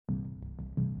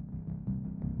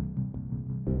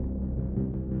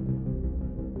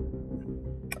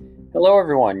Hello,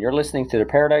 everyone. You're listening to the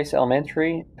Paradise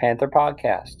Elementary Panther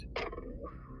Podcast.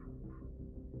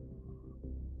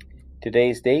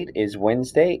 Today's date is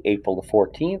Wednesday, April the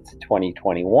 14th,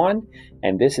 2021,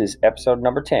 and this is episode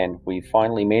number 10. We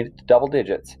finally made it to double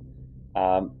digits.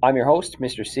 I'm your host,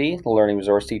 Mr. C, the Learning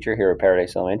Resource Teacher here at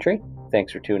Paradise Elementary.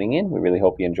 Thanks for tuning in. We really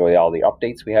hope you enjoy all the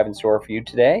updates we have in store for you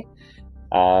today.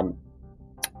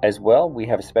 As well, we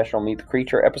have a special Meet the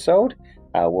Creature episode.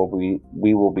 We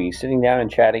will be sitting down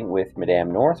and chatting with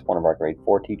Madame North, one of our grade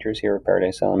 4 teachers here at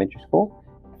Paradise Elementary School.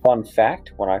 Fun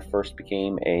fact, when I first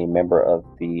became a member of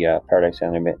the Paradise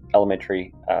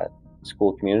Elementary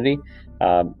School community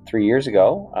 3 years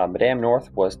ago, Madame North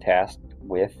was tasked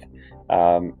with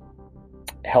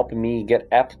helping me get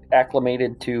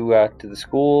acclimated to the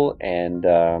school and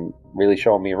really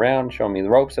showing me around, showing me the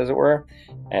ropes, as it were.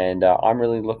 And I'm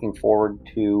really looking forward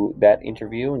to that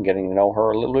interview and getting to know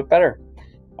her a little bit better.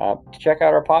 To check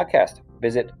out our podcast,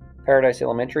 visit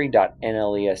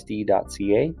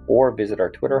paradiseelementary.nlesd.ca or visit our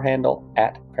Twitter handle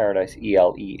at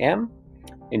paradiseelem.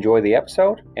 Enjoy the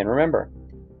episode, and remember,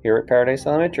 here at Paradise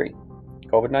Elementary,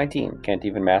 COVID-19 can't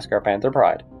even mask our Panther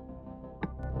pride.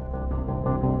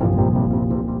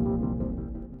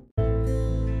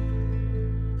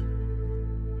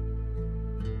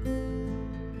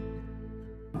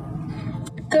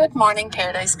 Good morning,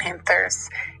 Paradise Panthers.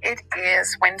 It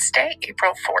is Wednesday,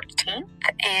 April 14th,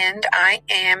 and I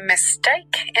am Miss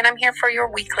Dyke, and I'm here for your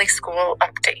weekly school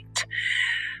update.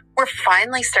 We're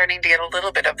finally starting to get a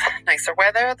little bit of nicer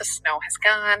weather. The snow has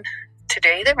gone.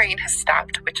 Today, the rain has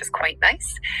stopped, which is quite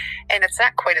nice, and it's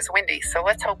not quite as windy, so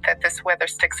let's hope that this weather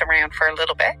sticks around for a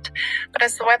little bit. But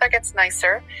as the weather gets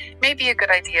nicer, it may be a good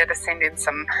idea to send in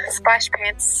some splash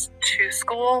pants to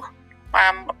school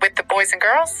with the boys and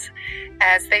girls,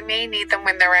 as they may need them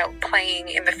when they're out playing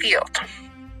in the field.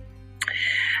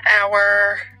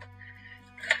 Our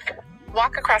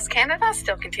walk across Canada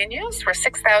still continues. We're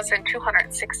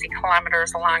 6,260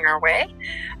 kilometers along our way.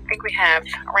 I think we have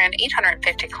around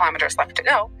 850 kilometers left to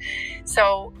go.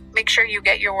 So make sure you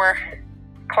get your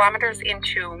kilometers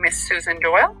into Miss Susan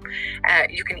Doyle.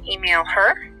 You can email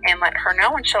her and let her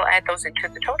know, and she'll add those into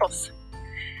the totals.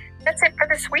 That's it for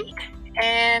this week.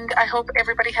 And I hope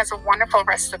everybody has a wonderful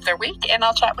rest of their week, and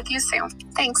I'll chat with you soon.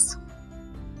 Thanks.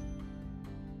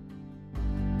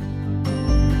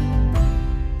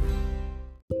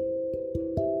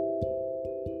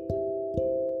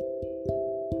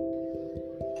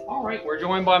 All right, we're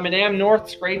joined by Madame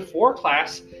North's grade 4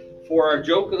 class for our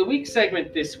Joke of the Week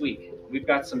segment this week. We've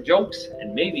got some jokes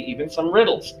and maybe even some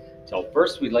riddles. So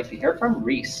first, we'd like to hear from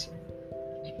Reese.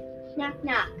 Knock,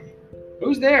 knock.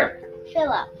 Who's there?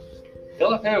 Philip.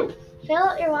 Philip who? Fill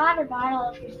up your water bottle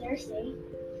if you're thirsty.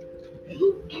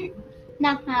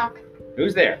 Knock, knock.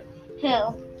 Who's there?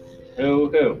 Who?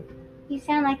 Who? You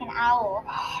sound like an owl.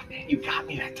 Oh, man, you got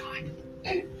me that time.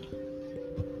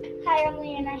 Hi,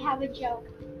 Emily, and I have a joke.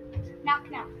 Knock,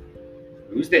 knock.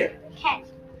 Who's there? Kent.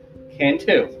 Kent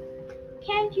who?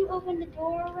 Can't you open the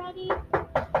door already?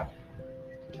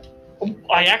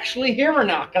 I actually hear a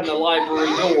knock on the library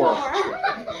door.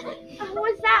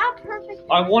 Was that a perfect?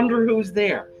 I wonder who's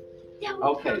there.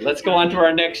 Okay, let's go on to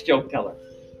our next joke teller.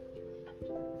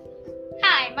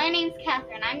 Hi, my name's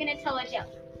Catherine. I'm going to tell a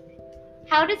joke.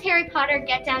 How does Harry Potter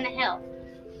get down the hill?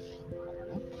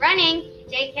 Running.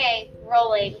 JK.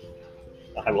 Rolling.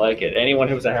 I like it. Anyone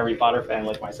who's a Harry Potter fan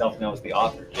like myself knows the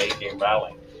author, J.K.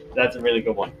 Rowling. That's a really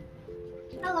good one.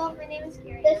 Hello, my name is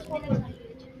Gary. This one is my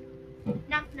future.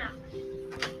 Knock, knock.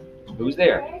 Who's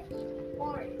there?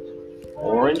 Orange.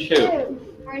 Orange who?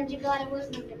 Aren't you glad it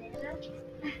wasn't a banana?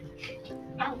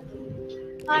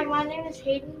 Hi, my name is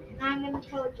Hayden, and I'm going to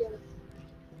tell a joke.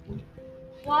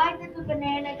 Why did the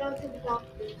banana go to the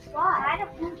doctor? Why? I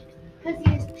don't know. Because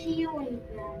he was peeling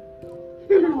bad.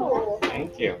 Oh,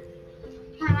 thank you.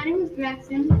 Hi, my name is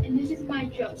Braxton, and this is my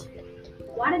joke.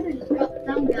 Why did the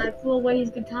dumb guy throw away his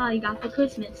guitar he got for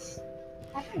Christmas?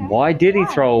 Why did he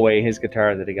throw away his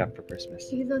guitar that he got for Christmas?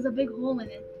 Because there was a big hole in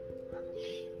it.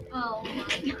 Oh my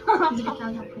The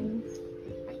guitar's not cool.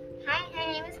 Hi, my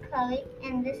name is Chloe,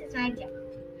 and this is my joke.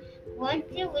 What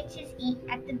do witches eat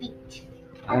at the beach?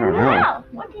 I don't know.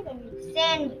 What do they eat?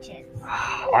 Sandwiches.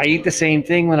 I eat the same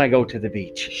thing when I go to the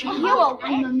beach. You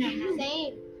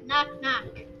Same. Knock,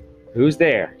 knock. Who's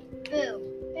there? Boo.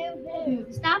 Boo, boo.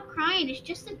 Stop crying. It's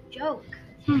just a joke.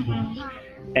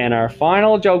 And our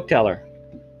final joke teller.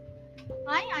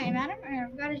 Hi, I am Adam, and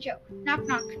I've got a joke. Knock,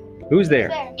 knock. Who's there?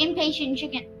 Impatient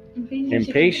chicken.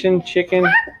 Impatient chicken.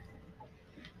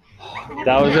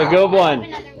 That was a good one.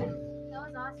 That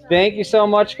was awesome. Thank you so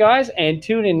much, guys, and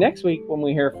tune in next week when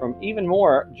we hear from even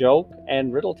more joke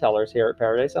and riddle tellers here at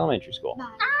Paradise Elementary School. Bye.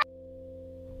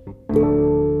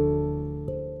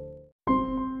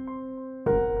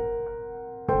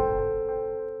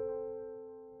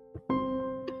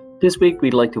 This week,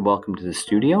 we'd like to welcome to the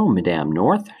studio Madame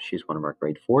North. She's one of our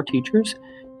grade 4 teachers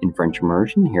in French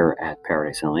immersion here at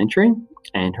Paradise Elementary.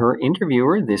 And her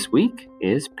interviewer this week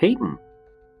is Peyton.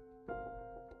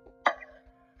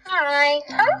 Hi.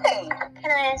 Hi.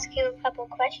 Can I ask you a couple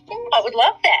questions? I would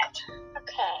love that.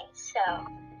 Okay, so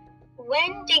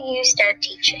when did you start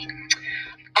teaching?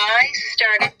 I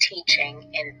started teaching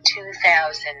in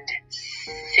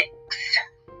 2006.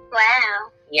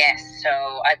 Wow. Yes,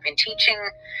 so I've been teaching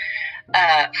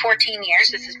 14 years.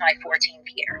 This is my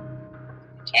 14th year.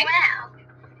 Okay. Wow.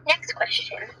 Next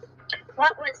question.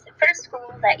 What was the first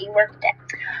school that you worked at?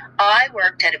 I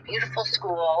worked at a beautiful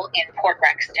school in Port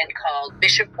Rexton called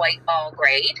Bishop Whitehall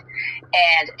Grade,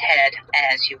 and it had,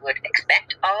 as you would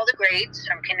expect, all the grades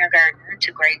from kindergarten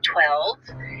to grade 12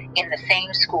 in the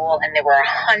same school, and there were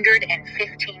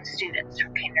 115 students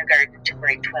from kindergarten to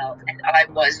grade 12, and I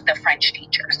was the French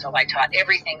teacher, so I taught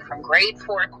everything from grade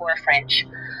 4 core French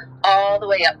all the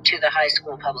way up to the high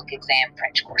school public exam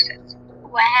French courses.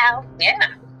 Wow.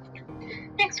 Yeah.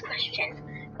 Next question.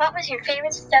 What was your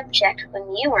favorite subject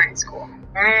when you were in school?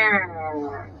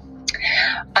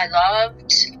 I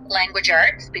loved language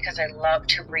arts because I loved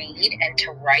to read and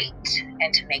to write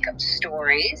and to make up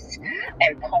stories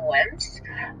and poems.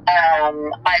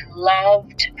 I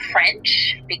loved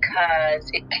French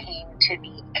because it came to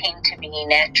me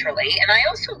naturally, and I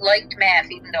also liked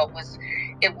math, even though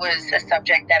it was a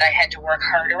subject that I had to work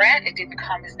harder at. It didn't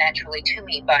come as naturally to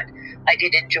me, but I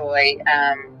did enjoy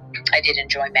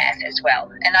math as well.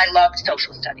 And I loved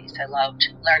social studies. I loved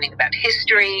learning about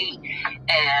history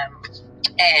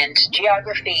and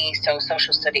geography, so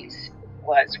social studies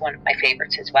was one of my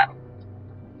favorites as well.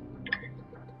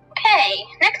 Okay,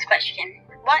 next question.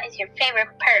 What is your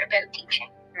favorite part about teaching?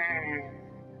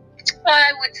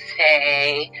 I would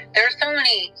say there are so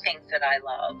many things that I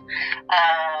love.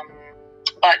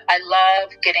 But I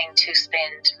love getting to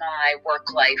spend my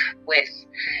work life with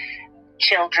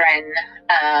children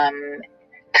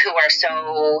who are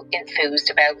so enthused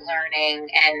about learning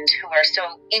and who are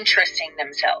so interesting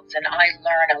themselves, and I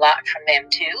learn a lot from them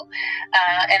too.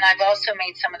 And I've also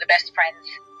made some of the best friends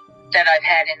that I've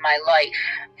had in my life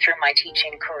through my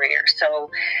teaching career. So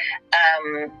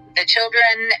the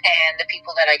children and the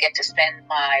people that I get to spend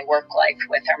my work life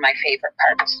with are my favorite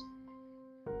parts.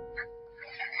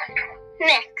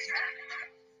 Next.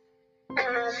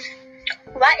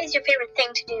 What is your favorite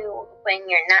thing to do when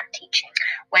you're not teaching?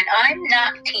 When I'm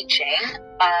not teaching,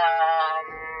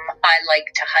 I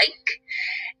like to hike,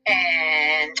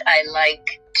 and I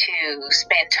like to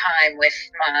spend time with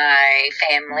my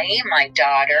family, my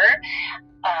daughter.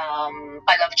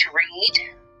 I love to read,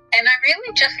 and I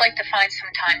really just like to find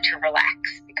some time to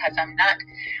relax because I'm not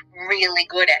really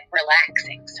good at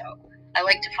relaxing, so I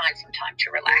like to find some time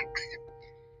to relax.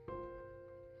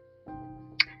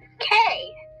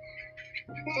 Okay.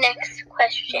 Next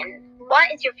question.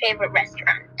 What is your favorite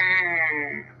restaurant?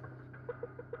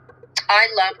 I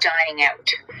love dining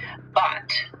out,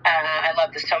 but I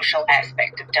love the social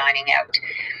aspect of dining out.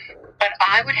 But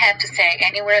I would have to say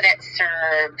anywhere that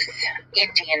serves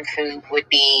Indian food would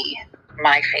be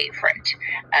my favorite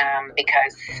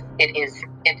because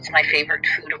it's my favorite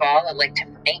food of all. I like to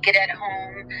make it at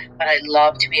home, but I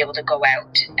love to be able to go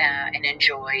out and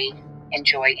enjoy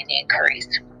Indian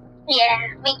curries.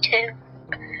 Yeah, me too.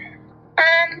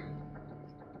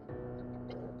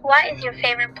 What is your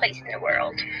favorite place in the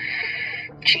world?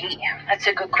 Gee, that's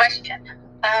a good question.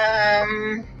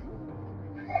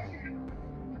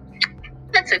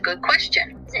 That's a good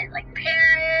question. Is it like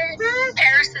Paris?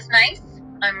 Paris is nice.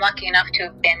 I'm lucky enough to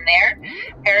have been there.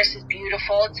 Paris is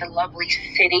beautiful. It's a lovely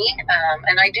city.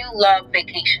 And I do love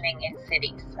vacationing in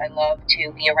cities. I love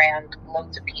to be around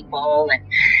loads of people and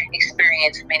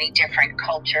experience many different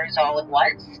cultures all at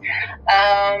once.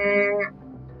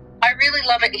 I really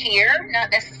love it here,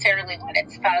 not necessarily when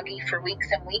it's foggy for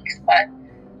weeks and weeks, but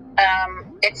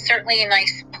it's certainly a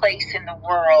nice place in the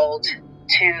world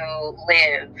to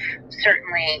live,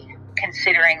 certainly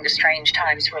considering the strange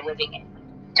times we're living in.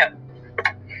 So,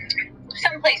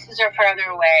 some places are farther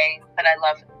away, but I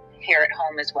love here at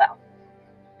home as well.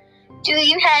 Do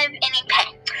you have any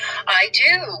pets? I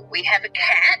do. We have a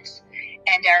cat,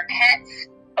 and our cat's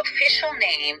official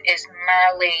name is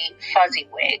Marley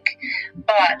Fuzzywig,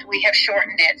 but we have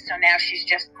shortened it, so now she's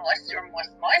just Muss or Muss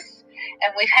Muss.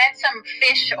 And we've had some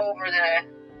fish over the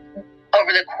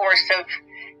course of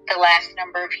the last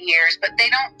number of years, but they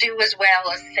don't do as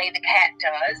well as, say, the cat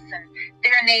does. And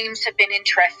their names have been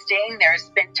interesting.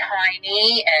 There's been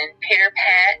Tiny and Pitter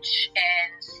Patch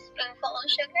and Spoonful of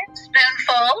sugar.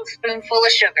 Spoonful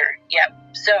of sugar. Yep.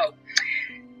 So,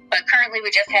 but currently we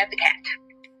just have the cat.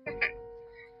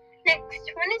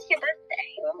 Next, when is your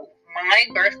birthday? My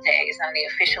birthday is on the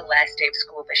official last day of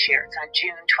school this year. It's on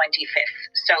June 25th.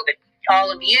 So that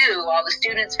all of you, all the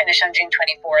students finish on June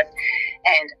 24th,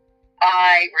 and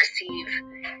I receive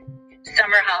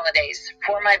summer holidays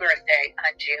for my birthday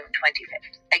on June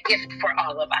 25th. A gift for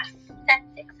all of us. That's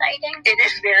exciting. It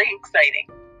is very exciting.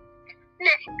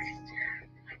 Next,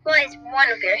 what is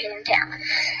one of your hidden talents?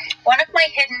 One of my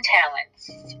hidden talents.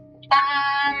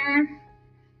 I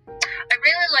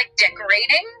really like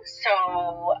decorating,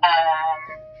 so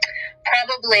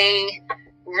probably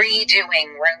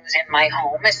redoing rooms in my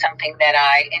home is something that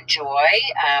I enjoy.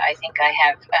 I think I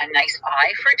have a nice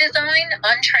eye for design,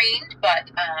 untrained,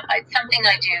 but it's something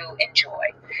I do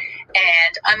enjoy.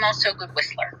 And I'm also a good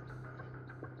whistler.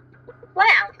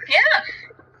 Wow. Yeah.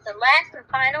 The last and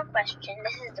final question.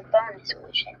 This is the bonus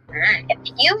question. If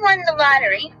you won the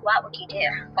lottery, what would you do?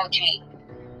 Oh, gee.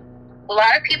 A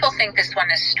lot of people think this one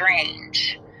is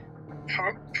strange.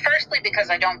 Firstly, because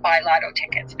I don't buy lotto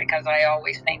tickets, because I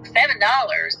always think $7,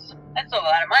 that's a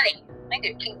lot of money. I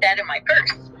could keep that in my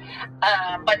purse.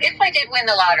 But if I did win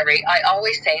the lottery, I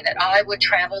always say that I would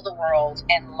travel the world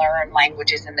and learn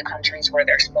languages in the countries where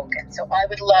they're spoken. So I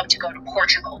would love to go to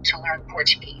Portugal to learn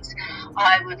Portuguese.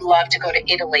 I would love to go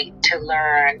to Italy to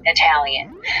learn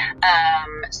Italian.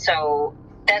 So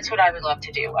that's what I would love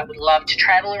to do. I would love to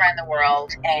travel around the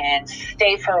world and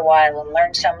stay for a while and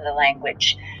learn some of the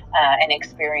language and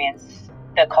experience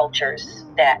the cultures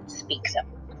that speak them.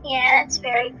 Yeah, that's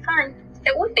very fun.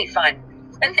 It would be fun.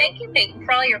 And thank you, Peyton,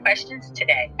 for all your questions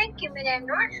today. Thank you, Madame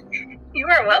North. You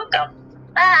are welcome.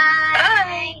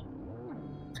 Bye.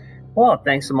 Well,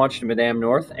 thanks so much to Madame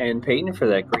North and Peyton for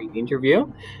that great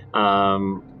interview.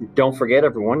 Don't forget,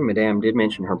 everyone, Madame did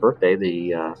mention her birthday,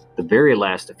 the very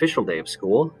last official day of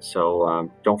school.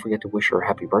 So don't forget to wish her a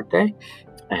happy birthday.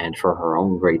 And for her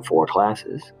own grade 4 class,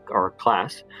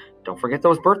 don't forget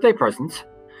those birthday presents.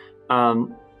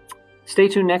 Stay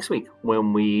tuned next week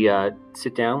when we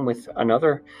sit down with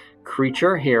another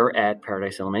creature here at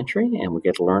Paradise Elementary, and we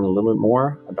get to learn a little bit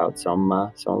more about some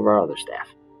of our other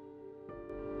staff.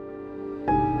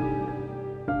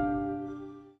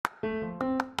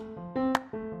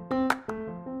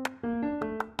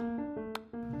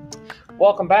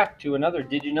 Welcome back to another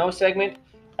Did You Know segment.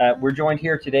 We're joined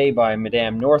here today by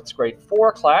Madame North's grade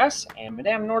 4 class, and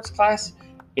Madame North's class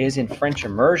is in French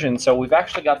immersion. So we've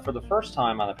actually got, for the first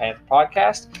time on the Panther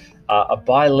podcast, a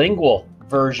bilingual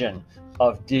version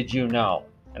of Did You Know?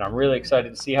 And I'm really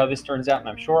excited to see how this turns out, and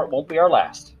I'm sure it won't be our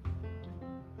last.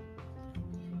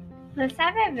 Le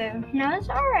savez-vous, nos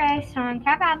oreilles sont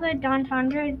capables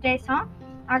d'entendre des sons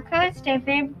à cause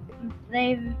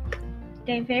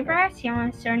des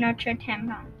vibrations sur notre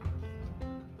tympan.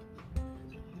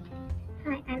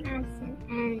 Hi, I'm Addison,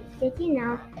 and did you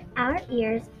know our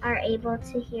ears are able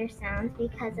to hear sounds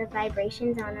because of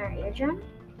vibrations on our eardrum?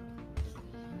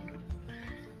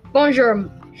 Bonjour,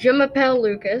 je m'appelle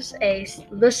Lucas et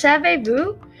le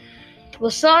savez-vous? Le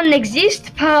son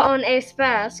n'existe pas en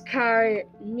espace car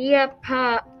il n'y a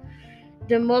pas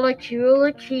de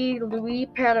molécules qui lui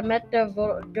permettent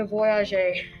de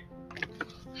voyager.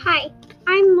 Hi,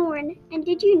 I'm Lauren, and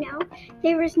did you know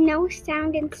there is no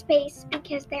sound in space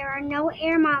because there are no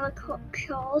air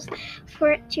molecules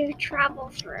for it to travel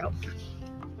through?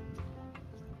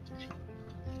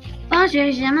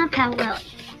 Bonjour, je m'appelle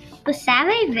Willie. Le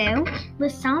savez-vous? Le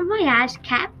son voyage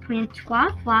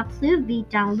 4.3 fois plus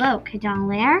vite dans l'eau que dans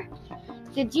l'air.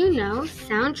 Did you know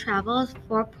sound travels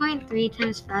 4.3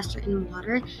 times faster in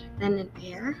water than in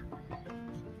air?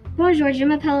 Bonjour, je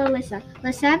m'appelle Alyssa.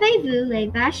 Le savez-vous? Les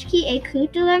vaches qui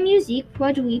écoutent de la musique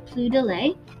produisent plus de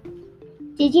lait.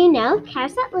 Did you know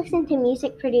cows that listen to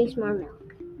music produce more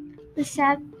milk?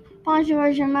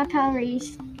 Bonjour, je m'appelle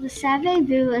Reese. Le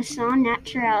savez-vous? Le son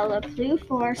naturel le plus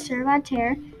fort sur la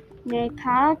terre n'est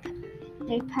pas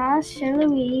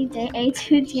celui des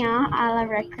étudiants à la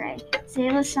récré. C'est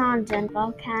le son d'un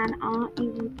volcan en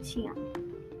éruption.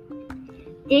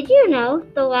 Did you know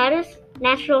the loudest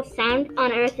natural sound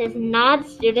on Earth is not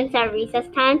students at recess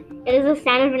time? It is the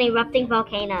sound of an erupting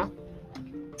volcano.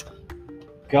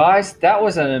 Guys, that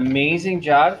was an amazing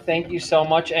job. Thank you so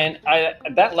much. And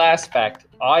that last fact,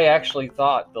 I actually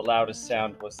thought the loudest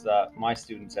sound was my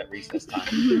students at recess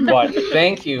time. But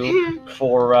thank you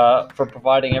for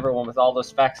providing everyone with all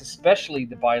those facts, especially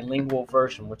the bilingual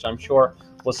version, which I'm sure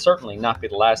will certainly not be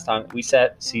the last time we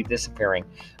see this appearing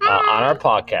on our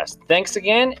podcast. Thanks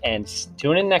again, and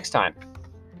tune in next time.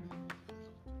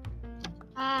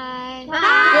 Bye.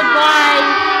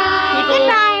 Goodbye. People.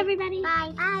 Goodbye, everybody.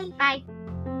 Bye. Bye. Bye.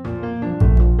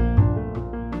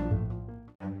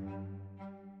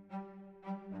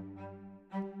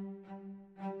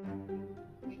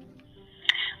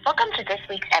 Welcome to this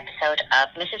week's episode of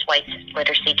Mrs. White's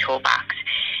Literacy Toolbox.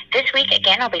 This week,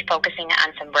 again, I'll be focusing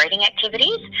on some writing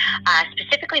activities,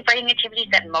 specifically writing activities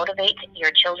that motivate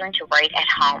your children to write at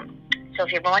home. So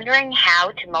if you're wondering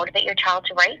how to motivate your child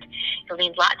to write, you'll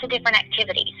need lots of different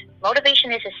activities.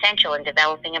 Motivation is essential in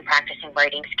developing and practicing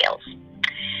writing skills.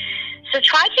 So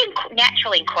try to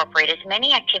naturally incorporate as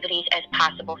many activities as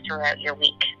possible throughout your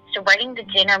week. So writing the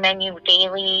dinner menu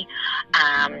daily,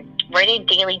 writing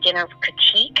daily dinner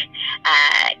critique,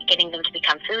 getting them to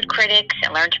become food critics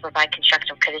and learn to provide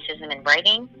constructive criticism in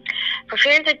writing.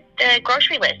 Prepare the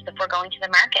grocery list before going to the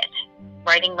market.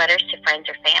 Writing letters to friends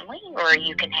or family, or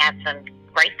you can have them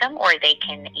write them, or they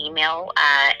can email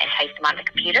and type them on the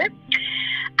computer.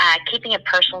 Keeping a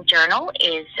personal journal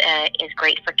is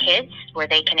great for kids, where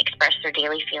they can express their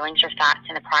daily feelings or thoughts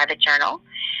in a private journal.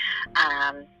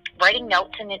 Writing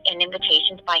notes and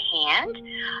invitations by hand,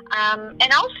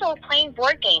 and also playing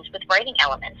board games with writing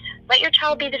elements. Let your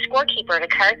child be the scorekeeper at a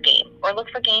card game, or look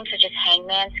for games such as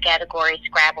Hangman, Category,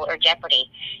 Scrabble, or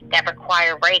Jeopardy that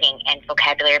require writing and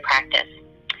vocabulary practice.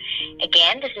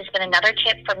 Again, this has been another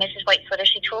tip from Mrs. White's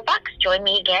Literacy Toolbox. Join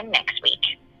me again next week.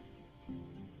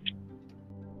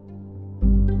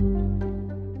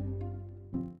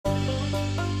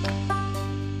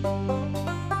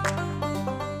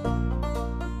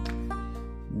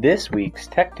 This week's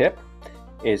tech tip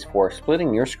is for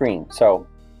splitting your screen. So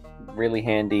really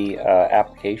handy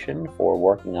application for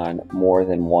working on more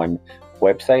than one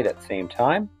website at the same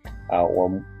time,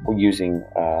 or using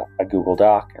a Google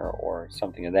Doc or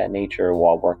something of that nature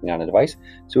while working on a device.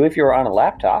 So if you're on a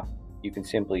laptop, you can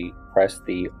simply press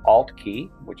the Alt key,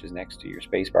 which is next to your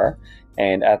spacebar,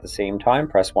 and at the same time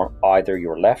press either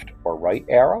your left or right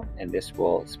arrow, and this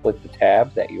will split the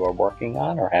tab that you are working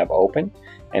on or have open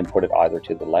and put it either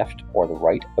to the left or the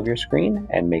right of your screen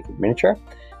and make it miniature.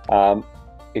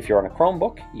 If you're on a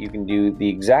Chromebook, you can do the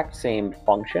exact same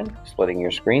function, splitting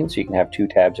your screen, so you can have two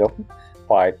tabs open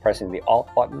by pressing the Alt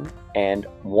button and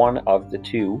one of the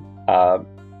two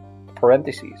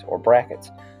parentheses or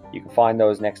brackets. You can find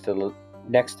those next to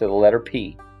the letter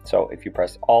P. So if you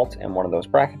press Alt and one of those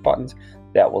bracket buttons,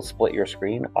 that will split your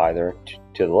screen either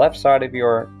to the left side of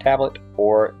your tablet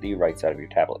or the right side of your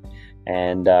tablet.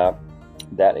 And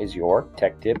that is your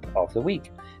tech tip of the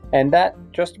week. And that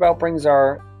just about brings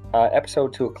our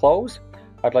episode to a close.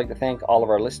 I'd like to thank all of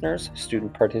our listeners,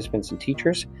 student participants, and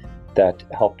teachers that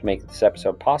helped make this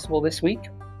episode possible this week.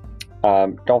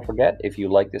 Don't forget, if you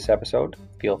like this episode,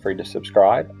 feel free to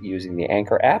subscribe using the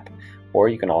Anchor app, or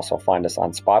you can also find us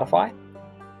on Spotify.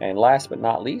 And last but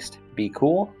not least, be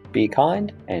cool, be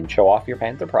kind, and show off your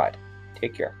Panther pride.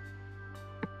 Take care.